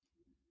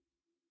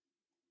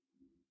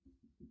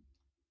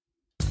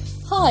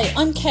Hi,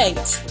 I'm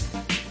Kate.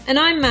 And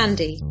I'm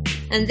Mandy,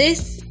 and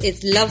this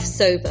is Love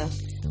Sober,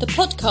 the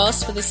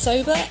podcast for the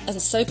sober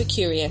and sober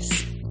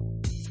curious.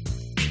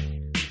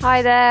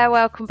 Hi there,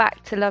 welcome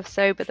back to Love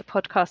Sober, the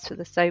podcast for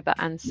the sober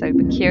and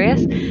sober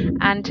curious.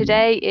 And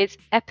today is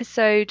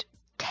episode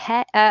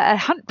 10,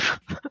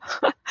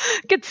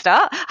 good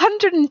start,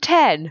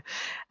 110.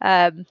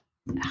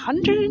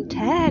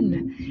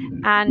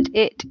 110, and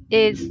it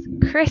is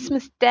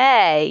Christmas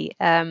Day,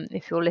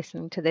 if you're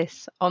listening to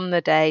this on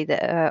the day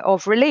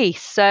of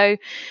release. So I'm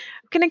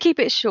going to keep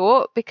it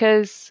short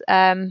because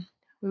we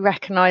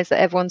recognise that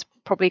everyone's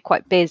probably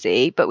quite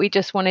busy, but we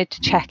just wanted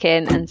to check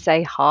in and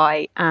say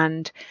hi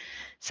and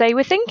say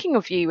we're thinking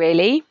of you,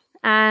 really.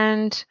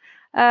 And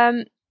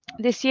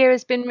this year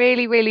has been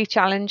really, really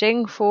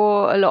challenging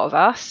for a lot of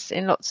us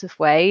in lots of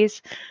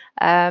ways.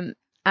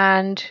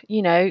 And,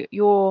 you know,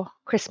 your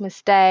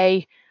Christmas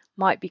Day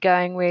might be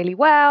going really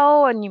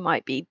well and you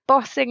might be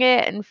bossing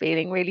it and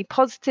feeling really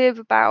positive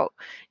about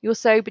your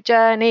sober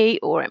journey,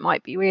 or it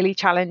might be really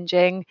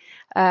challenging.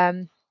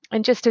 And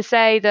just to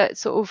say that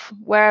sort of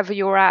wherever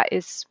you're at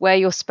is where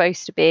you're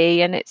supposed to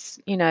be, and it's,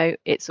 you know,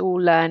 it's all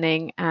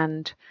learning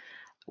and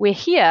we're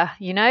here,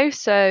 you know.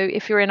 So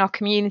if you're in our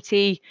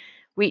community,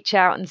 reach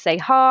out and say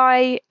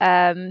hi.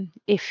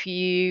 If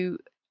you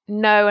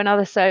know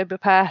another sober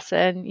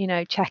person, you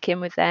know, check in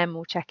with them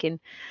or check in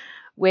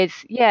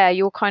with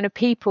your kind of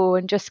people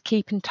and just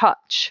keep in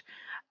touch.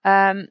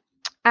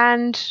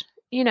 And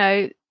you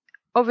know,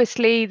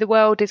 obviously the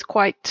world is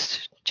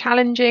quite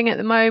challenging at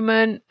the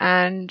moment,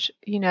 and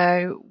you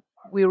know,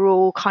 we were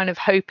all kind of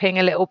hoping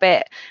a little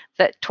bit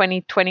that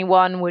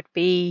 2021 we'd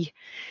be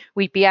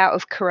out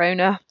of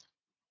corona.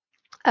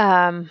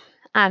 And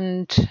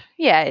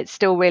it's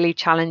still really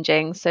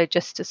challenging, so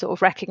just to sort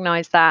of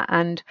recognize that,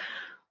 and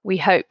we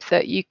hope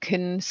that you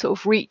can sort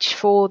of reach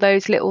for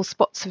those little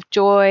spots of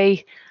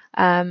joy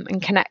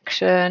and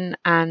connection,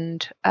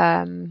 and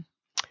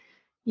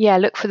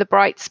look for the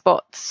bright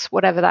spots,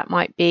 whatever that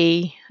might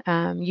be.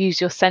 Use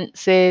your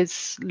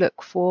senses,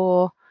 look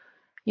for,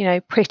 you know,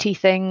 pretty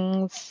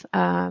things,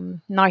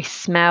 nice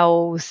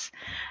smells,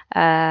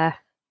 you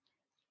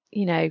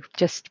know,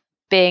 just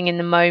being in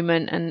the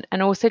moment,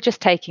 and also just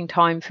taking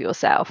time for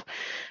yourself.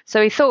 So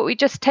we thought we'd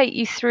just take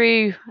you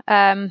through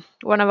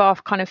one of our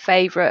kind of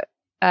favorite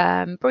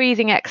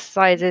breathing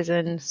exercises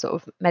and sort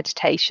of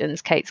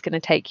meditations Kate's going to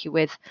take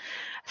you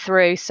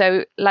through.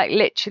 So like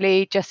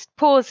literally just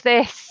pause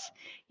this,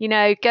 you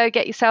know, go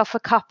get yourself a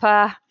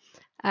cuppa,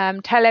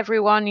 tell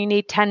everyone you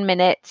need 10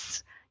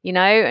 minutes, you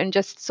know, and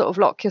just sort of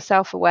lock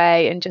yourself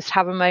away and just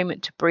have a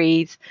moment to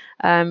breathe,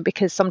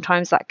 because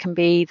sometimes that can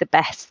be the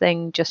best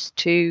thing, just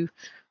to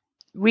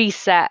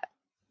reset,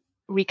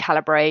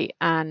 recalibrate,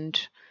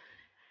 and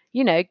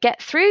you know, get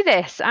through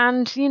this.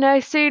 And you know,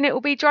 soon it will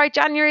be dry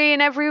January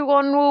and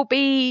everyone will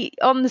be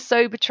on the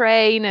sober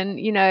train, and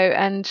you know,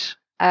 and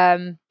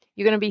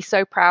you're going to be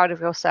so proud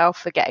of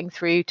yourself for getting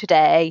through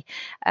today.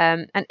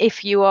 And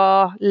if you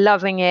are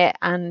loving it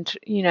and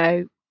you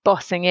know,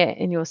 bossing it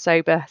in your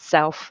sober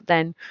self,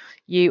 then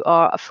you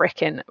are a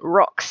freaking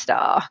rock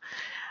star.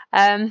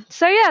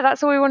 So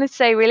that's all we wanted to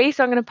say, really.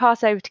 So I'm going to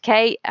pass over to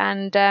Kate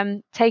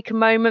and take a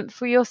moment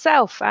for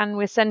yourself, and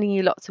we're sending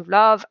you lots of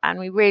love, and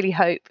we really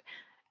hope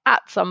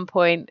at some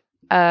point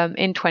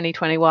in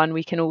 2021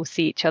 we can all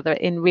see each other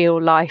in real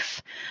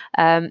life,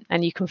 and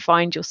you can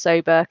find your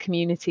sober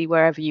community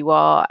wherever you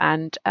are,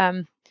 and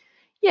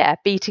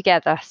be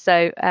together.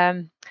 So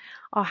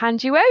I'll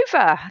hand you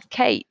over,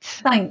 Kate.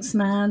 Thanks,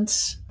 Mand.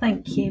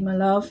 Thank you, my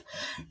love.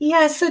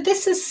 Yeah, so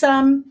this is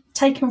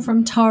taken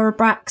from Tara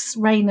Brach's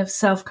Reign of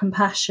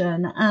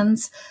Self-Compassion, and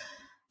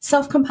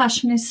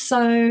self-compassion is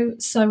so,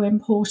 so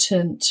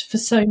important for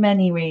so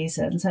many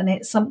reasons, and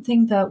it's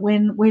something that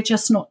we're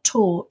just not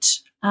taught.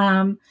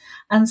 And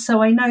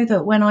so I know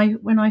that when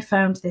I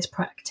found this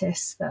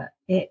practice, that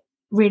it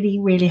really,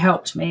 really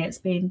helped me. It's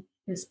been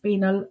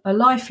a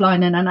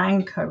lifeline and an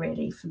anchor,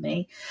 really, for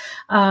me.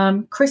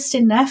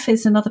 Kristin Neff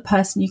is another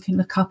person you can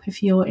look up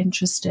if you're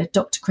interested.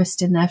 Dr.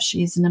 Kristin Neff,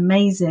 she's an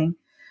amazing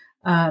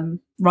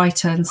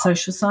writer and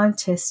social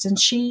scientist, and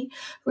she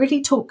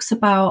really talks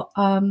about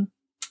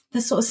the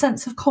sort of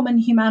sense of common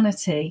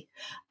humanity.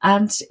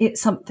 And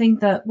it's something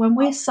that when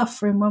we're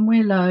suffering, when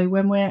we're low,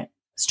 when we're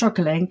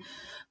struggling,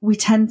 we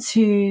tend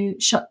to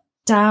shut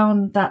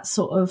down that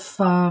sort of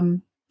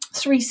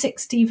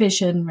 360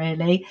 vision,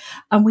 really,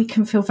 and we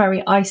can feel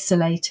very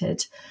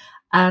isolated.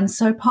 And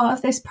so part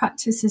of this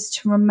practice is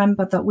to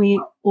remember that we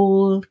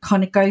all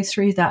kind of go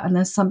through that, and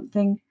there's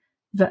something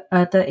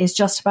that is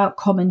just about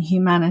common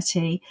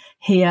humanity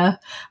here.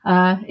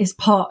 It's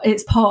part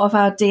of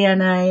our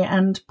DNA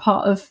and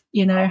part of,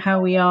 you know,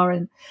 how we are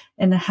in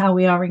how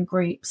we are in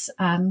groups.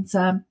 And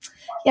so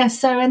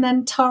and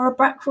then Tara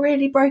Brach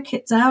really broke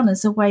it down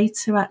as a way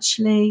to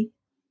actually,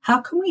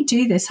 how can we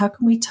do this? How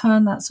can we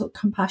turn that sort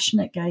of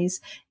compassionate gaze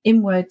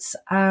inwards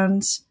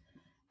and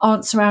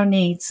answer our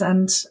needs?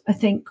 And I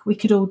think we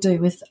could all do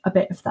with a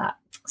bit of that.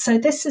 So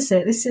this is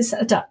it. This is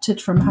adapted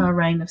from her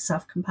Reign of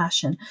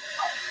Self-Compassion.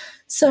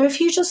 So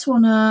if you just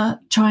want to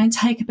try and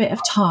take a bit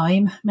of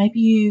time, maybe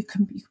you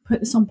can put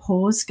this on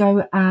pause,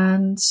 go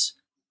and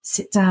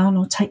sit down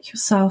or take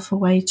yourself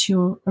away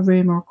to a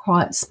room or a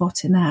quiet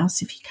spot in the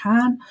house if you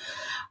can.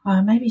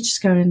 Maybe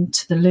just go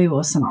into the loo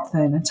or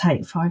something and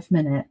take 5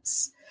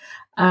 minutes.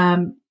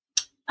 And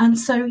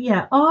so,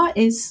 R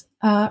is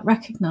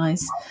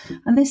recognise.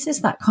 And this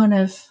is that kind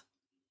of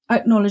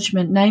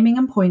acknowledgement, naming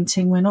and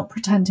pointing. We're not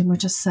pretending, we're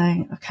just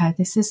saying, okay,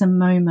 this is a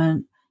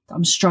moment that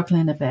I'm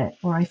struggling a bit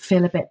or I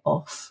feel a bit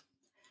off.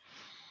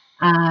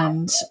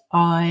 And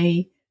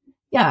it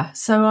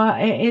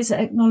is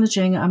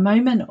acknowledging a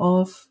moment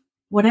of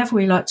whatever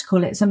we like to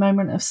call it. It's a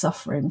moment of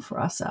suffering for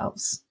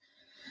ourselves.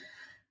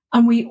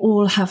 And we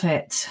all have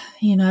it,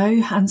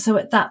 and so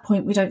at that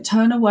point we don't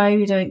turn away.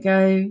 We don't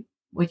go,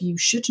 well, you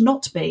should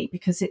not be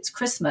because it's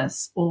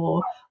Christmas,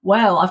 or,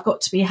 well, I've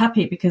got to be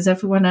happy because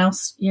everyone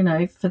else,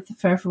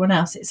 for everyone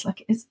else, it's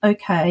like, it's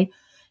okay.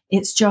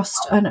 It's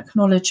just an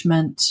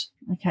acknowledgement.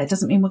 Okay. It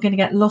doesn't mean we're going to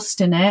get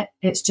lost in it.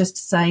 It's just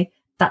to say,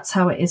 that's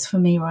how it is for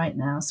me right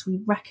now. So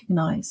we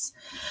recognize.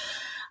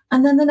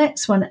 And then the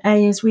next one,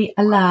 A, is we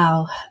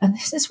allow. And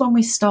this is when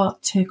we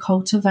start to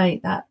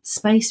cultivate that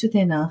space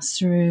within us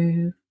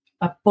through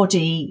a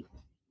body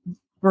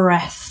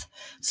breath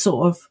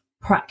sort of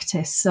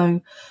practice.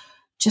 So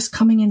just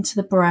coming into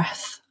the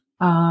breath,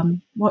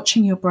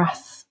 watching your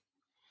breath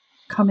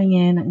coming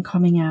in and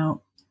coming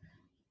out.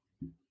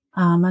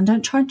 And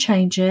don't try and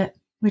change it.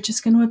 We're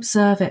just going to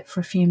observe it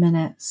for a few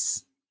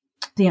minutes.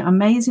 The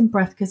amazing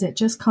breath, because it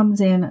just comes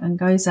in and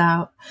goes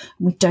out,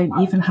 and we don't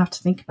even have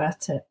to think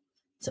about it.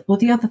 So all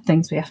the other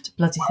things we have to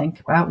bloody think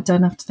about, we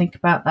don't have to think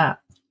about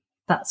that.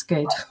 That's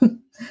good.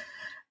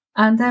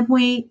 And then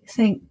we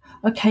think,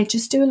 okay,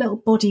 just do a little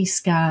body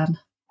scan.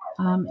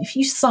 If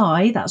you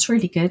sigh, that's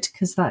really good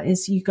because that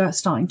is you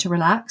starting to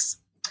relax.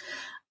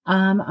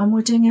 And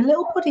we're doing a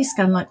little body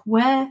scan, like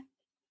where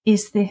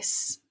is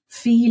this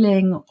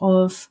feeling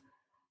of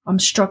I'm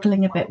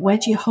struggling a bit? Where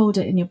do you hold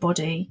it in your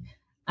body?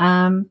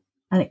 And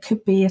it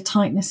could be a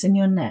tightness in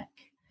your neck.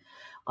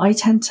 I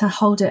tend to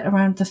hold it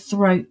around the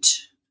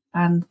throat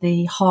and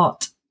the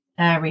heart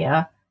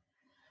area.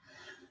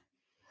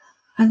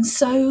 And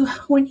so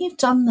when you've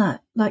done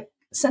that, like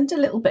send a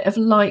little bit of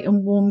light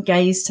and warm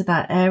gaze to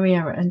that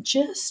area and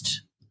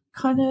just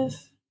kind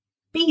of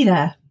be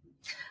there.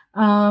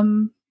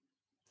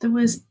 There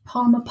was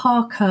Palmer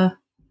Parker,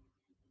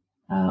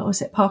 or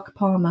was it Parker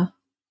Palmer?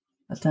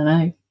 I don't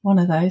know, one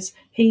of those.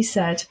 He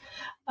said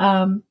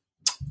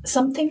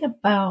something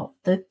about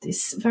that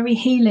it's very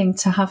healing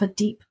to have a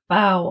deep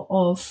bow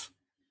of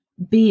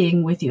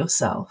being with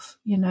yourself,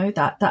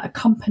 that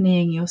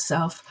accompanying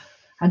yourself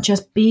and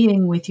just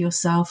being with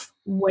yourself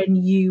when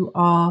you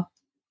are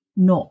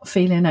not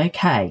feeling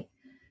okay.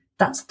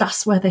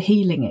 That's where the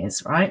healing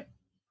is, right?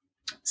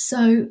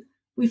 So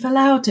we've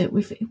allowed it.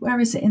 Where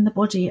is it in the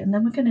body? And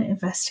then we're going to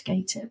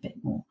investigate it a bit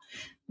more.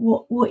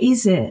 What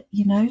is it?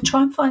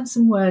 Try and find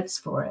some words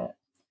for it.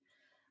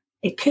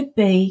 It could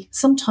be,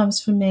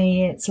 sometimes for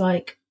me, it's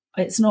like,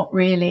 it's not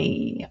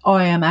really,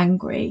 I am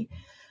angry.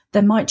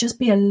 There might just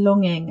be a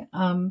longing,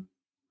 a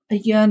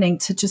yearning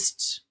to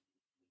just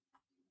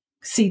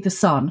see the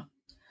sun.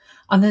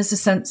 And there's a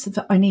sense of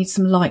I need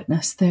some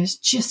lightness. There's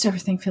just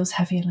everything feels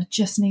heavy and I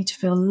just need to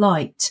feel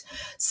light.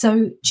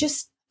 So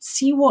just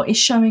see what is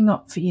showing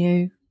up for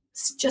you.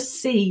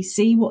 Just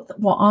see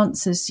what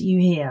answers you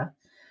hear.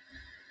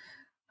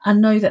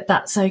 And know that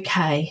that's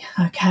okay.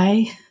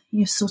 Okay.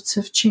 You're sort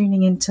of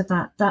tuning into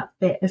that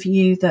bit of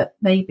you that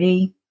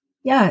maybe,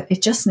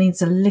 it just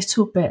needs a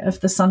little bit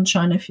of the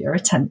sunshine of your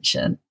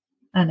attention.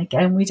 And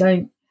again, we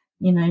don't,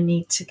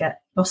 need to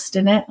get lost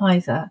in it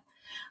either.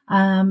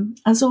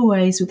 As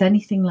always, with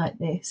anything like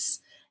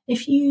this,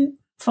 if you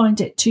find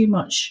it too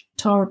much,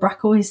 Tara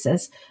Brach always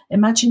says,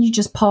 imagine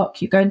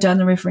you're going down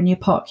the river and you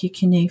park your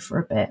canoe for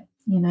a bit,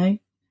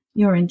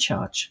 you're in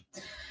charge.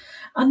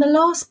 And the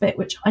last bit,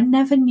 which I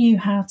never knew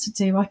how to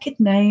do, I could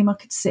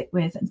sit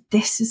with, and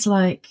this is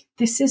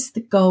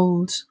the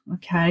gold,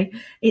 okay?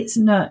 It's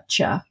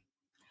nurture.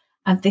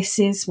 And this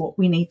is what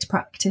we need to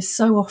practice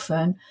so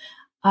often.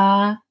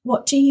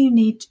 What do you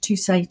need to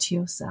say to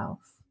yourself?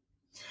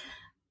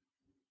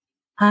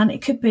 And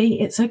it could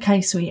be, it's okay,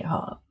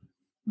 sweetheart.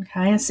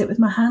 Okay, I sit with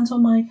my hands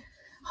on my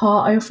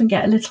heart. I often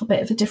get a little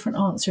bit of a different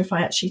answer if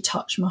I actually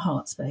touch my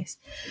heart space.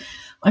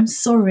 I'm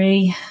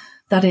sorry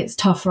that it's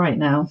tough right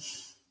now.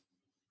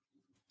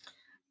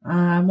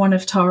 One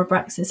of Tara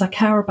Brach's says, I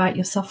care about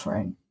your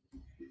suffering.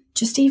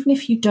 Just even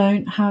if you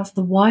don't have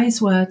the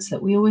wise words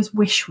that we always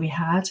wish we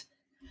had,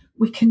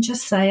 we can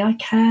just say, I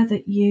care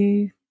that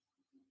you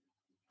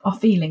are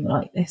feeling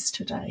like this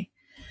today.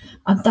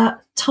 And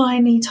that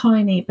tiny,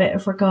 tiny bit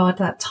of regard,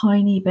 that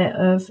tiny bit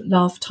of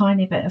love,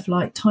 tiny bit of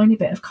light, tiny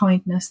bit of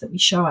kindness that we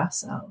show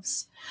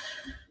ourselves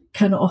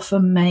can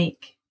often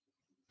make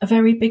a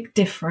very big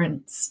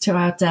difference to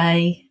our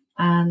day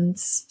and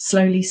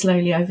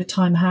slowly over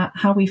time,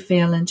 how we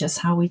feel and just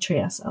how we treat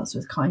ourselves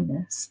with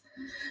kindness.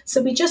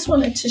 So we just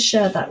wanted to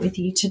share that with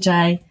you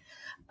today,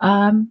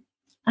 and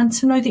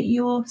to know that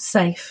you're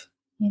safe.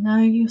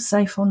 You're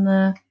safe on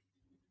the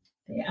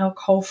the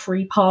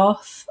alcohol-free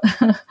path,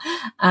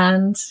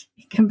 and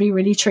it can be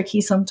really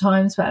tricky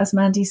sometimes. But as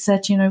Mandy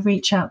said,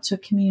 reach out to a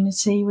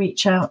community,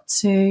 reach out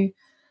to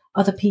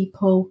other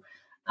people,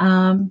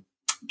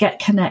 get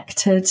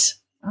connected.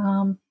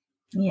 And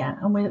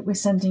we're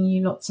sending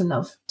you lots of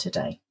love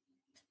today.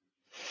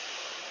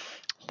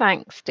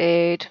 Thanks,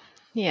 dude.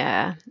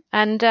 Yeah.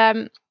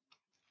 And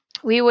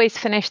we always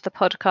finish the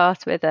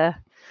podcast with a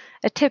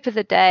tip of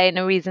the day and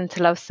a reason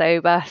to love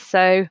sober.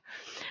 So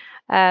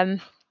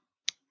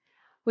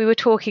we were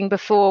talking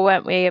before,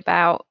 weren't we,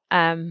 about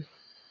sort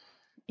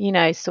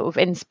of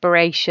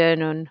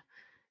inspiration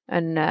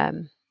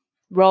and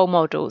role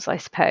models, I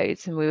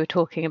suppose. And we were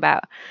talking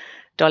about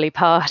Dolly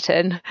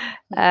Parton,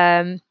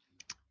 and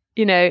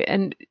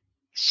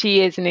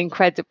she is an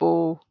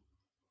incredible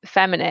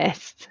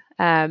feminist.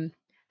 And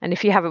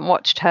if you haven't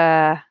watched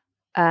her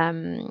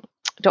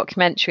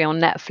documentary on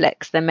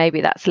Netflix, then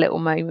maybe that's a little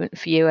moment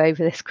for you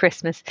over this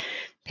Christmas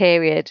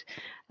period,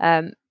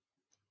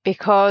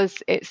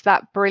 because it's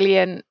that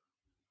brilliant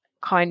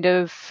kind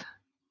of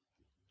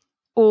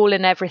all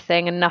and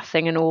everything and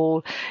nothing and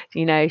all.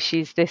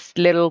 She's this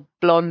little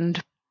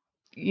blonde,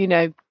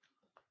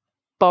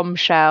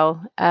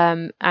 bombshell,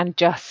 and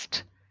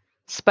just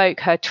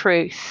spoke her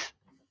truth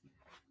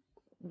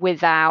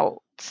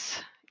without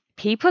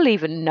people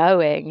even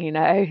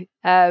knowing,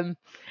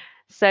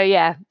 so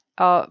yeah,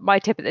 my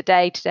tip of the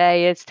day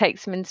today is take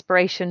some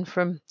inspiration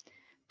from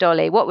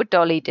Dolly. What would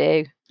Dolly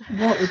do?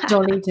 What would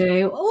Dolly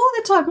do all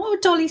the time? What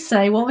would Dolly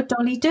say? What would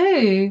Dolly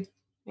do?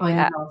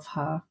 Yeah. I love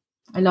her.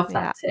 I love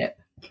that tip.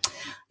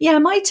 Yeah,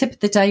 my tip of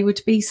the day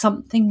would be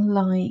something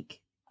like,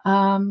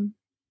 I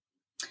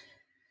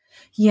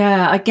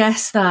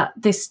guess that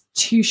this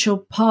too shall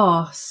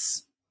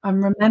pass.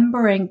 I'm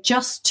remembering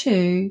because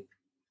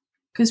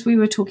we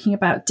were talking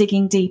about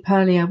digging deep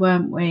earlier,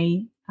 weren't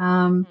we?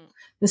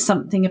 There's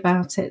something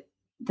about it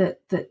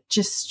that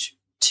just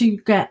to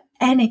get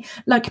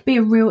be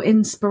a real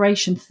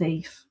inspiration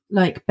thief,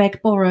 like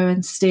beg, borrow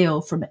and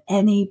steal from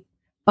any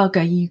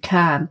bugger you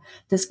can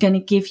that's going to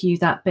give you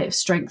that bit of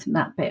strength and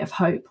that bit of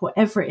hope,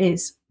 whatever it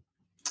is,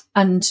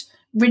 and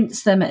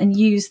rinse them and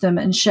use them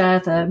and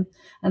share them,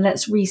 and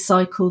let's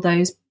recycle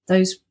those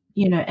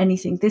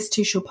anything. This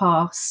too shall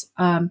pass.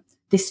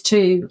 This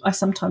too, I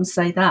sometimes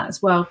say that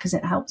as well because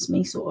it helps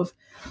me sort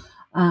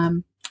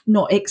of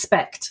not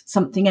expect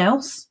something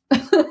else. Do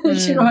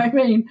you know what I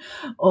mean?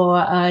 Or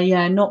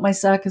not my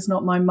circus,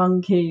 not my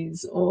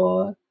monkeys,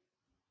 or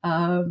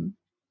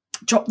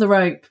drop the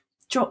rope.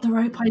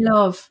 I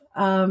love,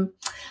 and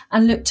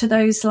look to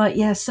those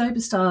sober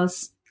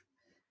stars.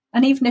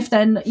 And even if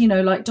then,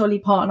 like Dolly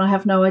Parton, I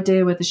have no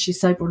idea whether she's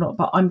sober or not,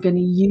 but I'm going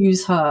to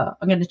use her.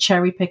 I'm going to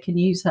cherry pick and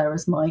use her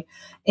as my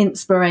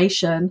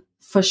inspiration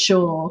for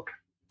sure.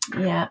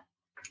 Yeah.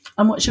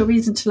 And what's your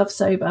reason to love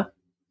sober?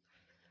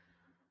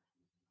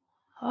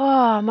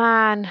 Oh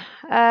man,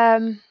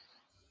 I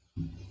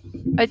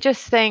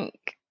just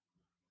think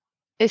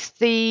it's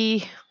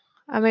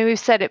we've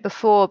said it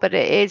before, but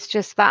it is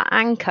just that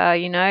anchor,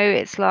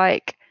 it's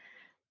like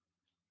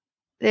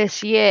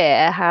this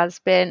year has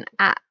been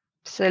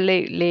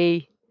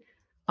absolutely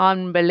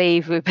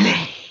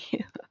unbelievably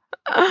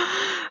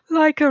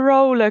like a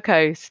roller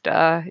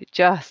coaster. It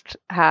just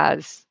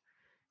has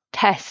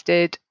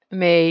tested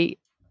me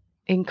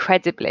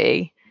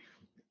incredibly,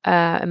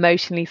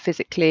 emotionally,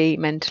 physically,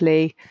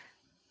 mentally,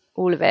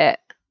 all of it,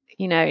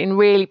 in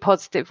really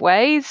positive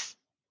ways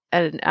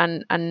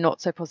and not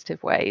so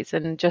positive ways.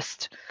 And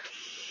just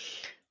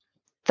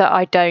that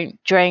I don't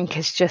drink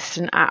is just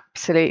an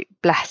absolute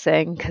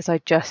blessing, because I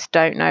just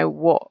don't know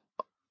what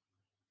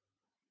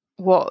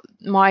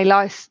my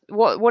life,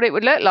 what it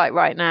would look like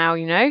right now,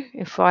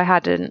 if I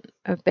hadn't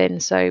have been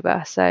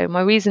sober. So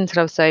my reason to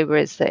love sober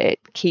is that it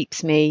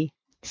keeps me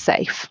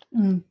safe.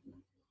 And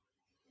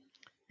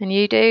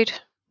you, dude?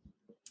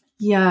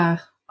 Yeah,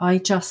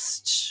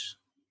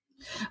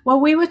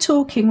 we were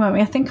talking, weren't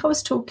we? I think I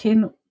was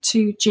talking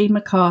to G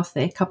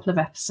McCarthy a couple of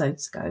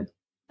episodes ago,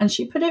 and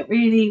she put it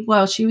really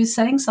well. She was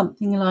saying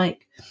something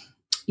like,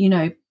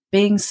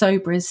 being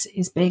sober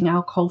is being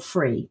alcohol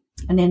free.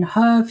 And in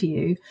her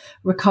view,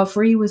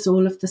 recovery was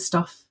all of the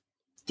stuff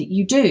that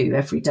you do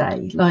every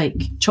day, like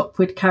chop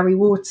wood, carry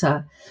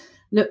water,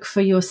 look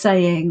for your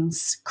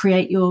sayings,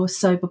 create your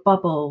sober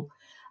bubble.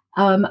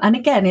 And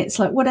again, it's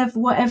like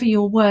whatever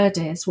your word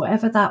is,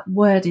 whatever that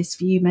word is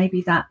for you,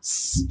 maybe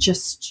that's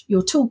just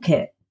your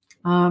toolkit.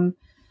 And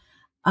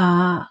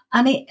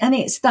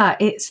it's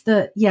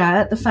the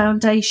at the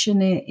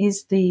foundation it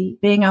is the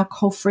being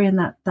alcohol free and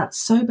that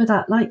sober,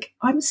 that like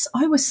I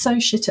was so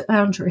shit at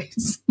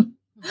boundaries.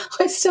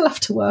 I still have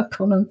to work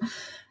on them.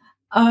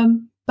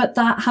 But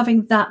that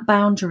having that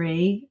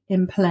boundary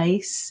in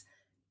place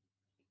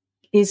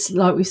is,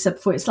 like we said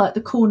before, it's like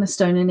the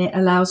cornerstone, and it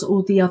allows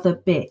all the other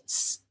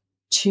bits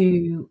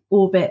to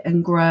orbit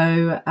and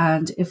grow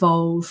and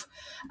evolve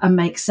and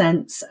make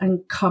sense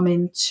and come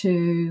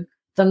into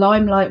the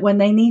limelight when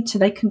they need to.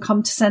 They can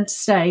come to center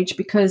stage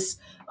because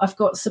I've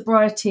got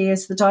sobriety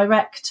as the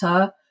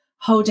director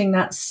holding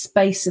that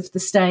space of the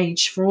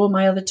stage for all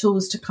my other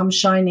tools to come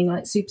shining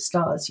like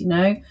superstars, you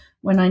know,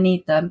 when I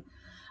need them.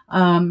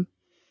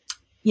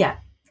 Yeah.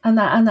 And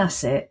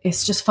that's it.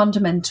 It's just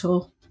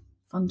fundamental.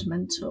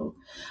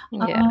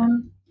 Yeah.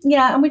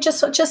 Yeah, and we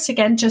just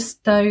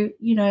though,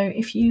 you know,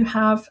 if you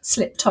have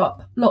slipped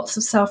up, lots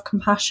of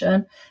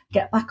self-compassion,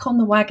 get back on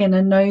the wagon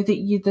and know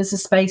that there's a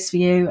space for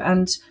you.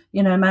 And,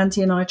 you know,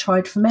 Mandy and I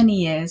tried for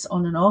many years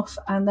on and off,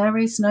 and there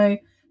is no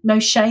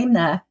shame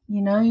there,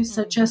 you know.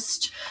 So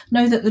just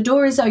know that the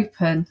door is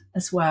open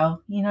as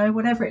well, you know,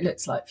 whatever it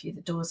looks like for you,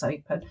 the door's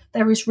open.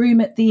 There is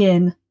room at the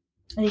inn.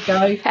 There you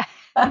go.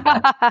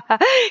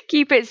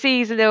 Keep it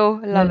seasonal.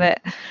 Love it.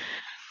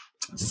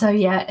 So,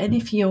 yeah, and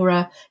if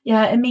you're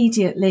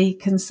immediately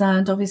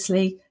concerned,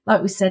 obviously,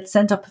 like we said,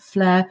 send up a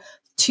flare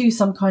to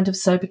some kind of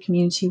sober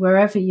community,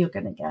 wherever you're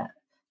going to get,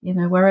 you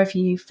know, wherever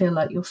you feel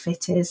like your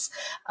fit is.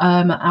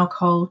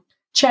 Alcohol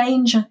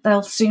Change,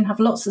 they'll soon have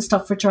lots of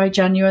stuff for Dry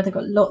January. They've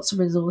got lots of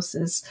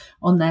resources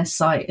on their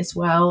site as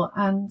well.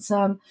 And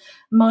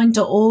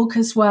Mind.org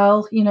as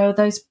well, you know,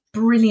 those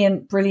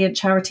brilliant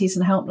charities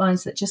and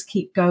helplines that just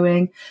keep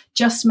going.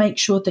 Just make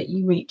sure that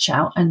you reach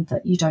out and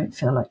that you don't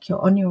feel like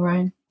you're on your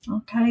own.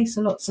 Okay,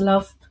 so lots of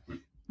love,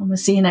 and we'll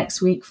see you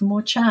next week for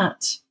more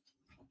chat.